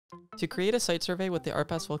To create a site survey with the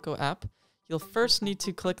RPAS WILCO app, you'll first need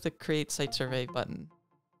to click the Create Site Survey button.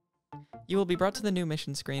 You will be brought to the new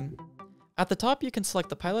mission screen. At the top, you can select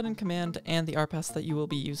the pilot in command and the RPAS that you will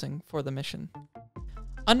be using for the mission.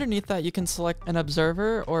 Underneath that, you can select an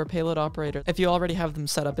observer or a payload operator if you already have them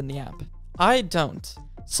set up in the app. I don't.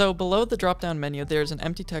 So below the drop-down menu, there's an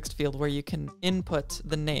empty text field where you can input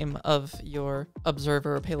the name of your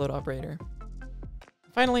observer or payload operator.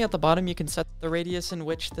 Finally, at the bottom, you can set the radius in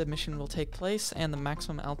which the mission will take place and the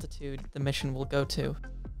maximum altitude the mission will go to.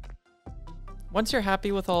 Once you're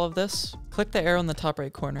happy with all of this, click the arrow in the top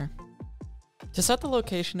right corner. To set the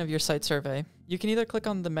location of your site survey, you can either click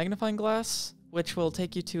on the magnifying glass, which will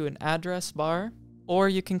take you to an address bar, or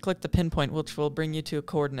you can click the pinpoint, which will bring you to a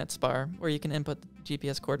coordinates bar, where you can input the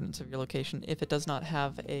GPS coordinates of your location if it does not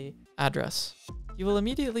have an address. You will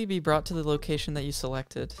immediately be brought to the location that you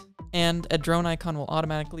selected, and a drone icon will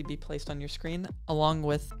automatically be placed on your screen, along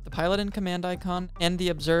with the pilot in command icon and the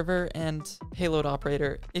observer and payload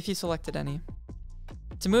operator if you selected any.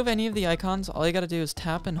 To move any of the icons, all you gotta do is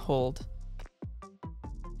tap and hold.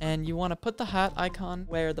 And you want to put the hat icon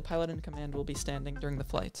where the pilot in command will be standing during the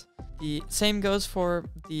flight. The same goes for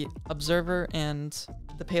the observer and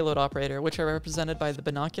the payload operator, which are represented by the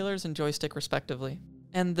binoculars and joystick respectively.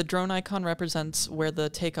 And the drone icon represents where the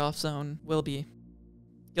takeoff zone will be.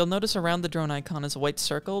 You'll notice around the drone icon is a white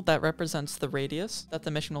circle that represents the radius that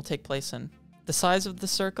the mission will take place in. The size of the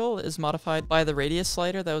circle is modified by the radius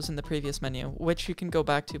slider that was in the previous menu, which you can go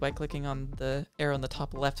back to by clicking on the arrow in the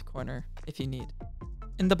top left corner if you need.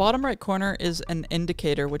 In the bottom right corner is an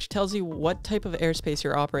indicator which tells you what type of airspace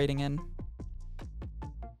you're operating in.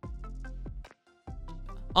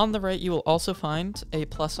 On the right, you will also find a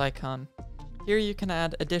plus icon. Here you can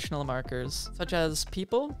add additional markers, such as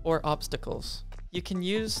people or obstacles. You can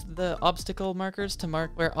use the obstacle markers to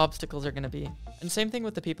mark where obstacles are going to be. And same thing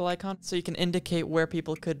with the people icon, so you can indicate where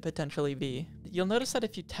people could potentially be. You'll notice that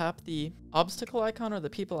if you tap the obstacle icon or the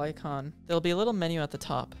people icon, there'll be a little menu at the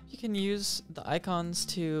top. You can use the icons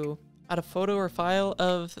to add a photo or file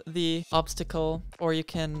of the obstacle, or you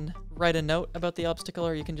can write a note about the obstacle,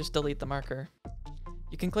 or you can just delete the marker.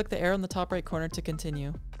 You can click the arrow in the top right corner to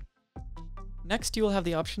continue. Next, you will have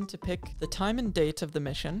the option to pick the time and date of the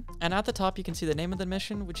mission, and at the top you can see the name of the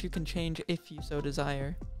mission, which you can change if you so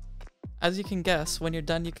desire. As you can guess, when you're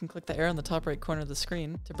done, you can click the arrow in the top right corner of the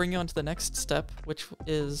screen to bring you on to the next step, which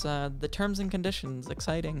is the terms and conditions.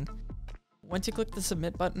 Exciting. Once you click the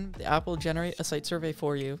submit button, the app will generate a site survey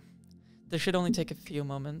for you. This should only take a few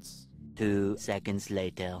moments. 2 seconds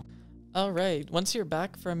later. Alright, once you're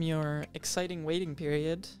back from your exciting waiting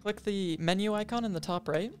period, click the menu icon in the top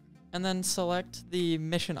right, and then select the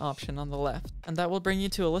mission option on the left, and that will bring you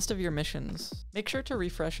to a list of your missions. Make sure to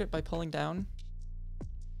refresh it by pulling down,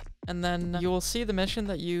 and then you will see the mission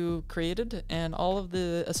that you created and all of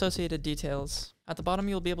the associated details. At the bottom,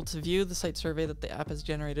 you'll be able to view the site survey that the app has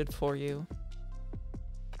generated for you.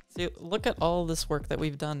 So look at all this work that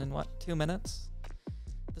we've done in, 2 minutes?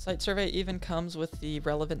 The site survey even comes with the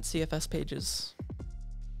relevant CFS pages.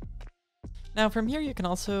 Now from here you can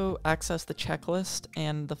also access the checklist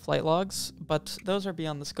and the flight logs, but those are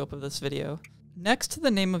beyond the scope of this video. Next to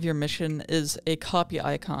the name of your mission is a copy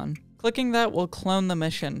icon. Clicking that will clone the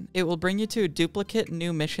mission. It will bring you to a duplicate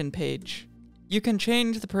new mission page. You can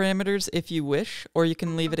change the parameters if you wish, or you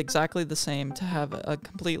can leave it exactly the same to have a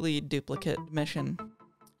completely duplicate mission.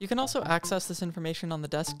 You can also access this information on the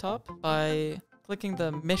desktop by clicking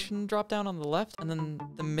the mission dropdown on the left and then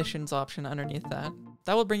the missions option underneath that.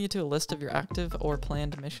 That will bring you to a list of your active or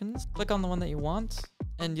planned missions. Click on the one that you want,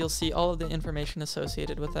 and you'll see all of the information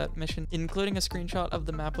associated with that mission, including a screenshot of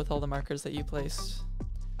the map with all the markers that you placed.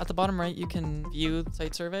 At the bottom right, you can view the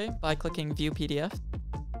site survey by clicking View PDF.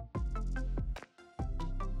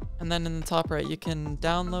 And then in the top right, you can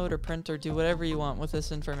download or print or do whatever you want with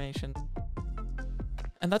this information.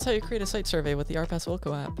 And that's how you create a site survey with the RPAS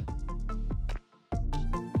WILCO app.